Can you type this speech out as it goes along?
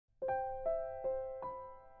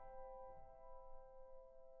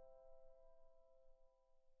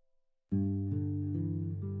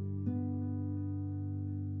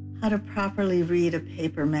how to properly read a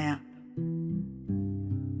paper map.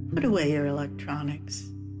 Put away your electronics.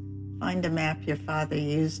 Find a map your father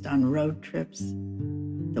used on road trips,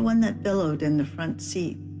 the one that billowed in the front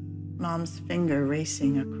seat, Mom's finger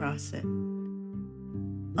racing across it.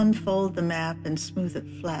 Unfold the map and smooth it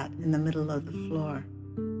flat in the middle of the floor.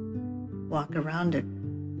 Walk around it,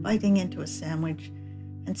 biting into a sandwich,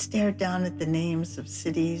 and stare down at the names of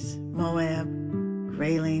cities, Moab,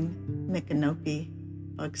 Grayling, Micanopy,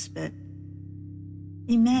 Bugspit.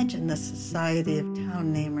 Imagine the society of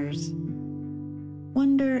town namers.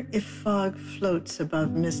 Wonder if fog floats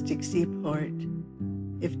above Mystic Seaport,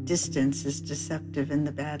 if distance is deceptive in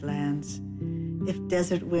the Badlands, if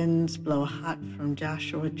desert winds blow hot from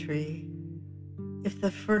Joshua Tree, if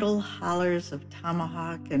the fertile hollers of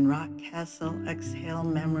Tomahawk and Rock Castle exhale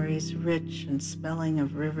memories rich and smelling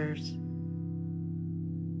of rivers.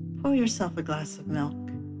 Pour yourself a glass of milk.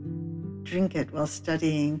 Drink it while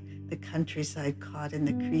studying the countryside caught in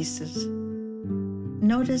the creases.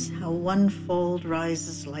 Notice how one fold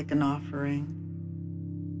rises like an offering.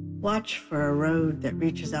 Watch for a road that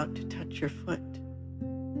reaches out to touch your foot.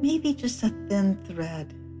 Maybe just a thin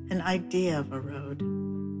thread, an idea of a road.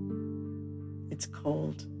 It's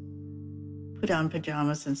cold. Put on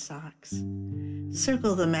pajamas and socks.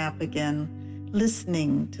 Circle the map again,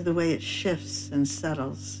 listening to the way it shifts and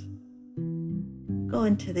settles. Go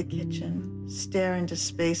into the kitchen, stare into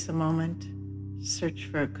space a moment, search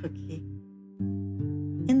for a cookie.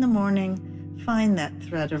 In the morning, find that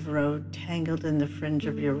thread of road tangled in the fringe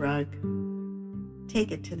of your rug.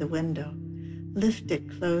 Take it to the window, lift it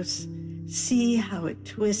close, see how it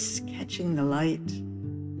twists catching the light.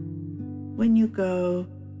 When you go,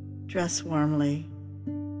 dress warmly,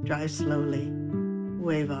 drive slowly,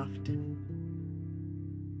 wave often.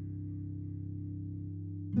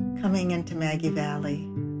 Coming into Maggie Valley.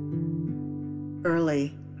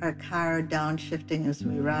 Early, our car downshifting as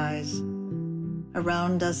we rise.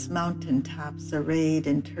 Around us, mountain tops arrayed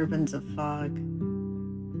in turbans of fog.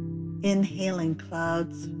 Inhaling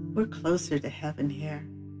clouds, we're closer to heaven here.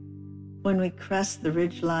 When we crest the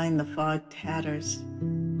ridgeline, the fog tatters.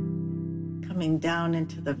 Coming down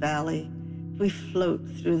into the valley, we float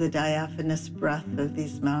through the diaphanous breath of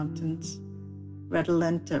these mountains,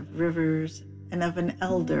 redolent of rivers and of an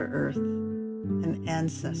elder earth, an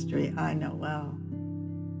ancestry I know well.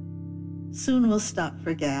 Soon we'll stop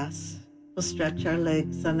for gas. We'll stretch our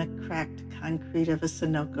legs on the cracked concrete of a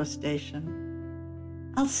Sunoco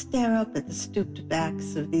station. I'll stare up at the stooped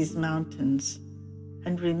backs of these mountains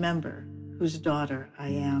and remember whose daughter I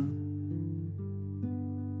am.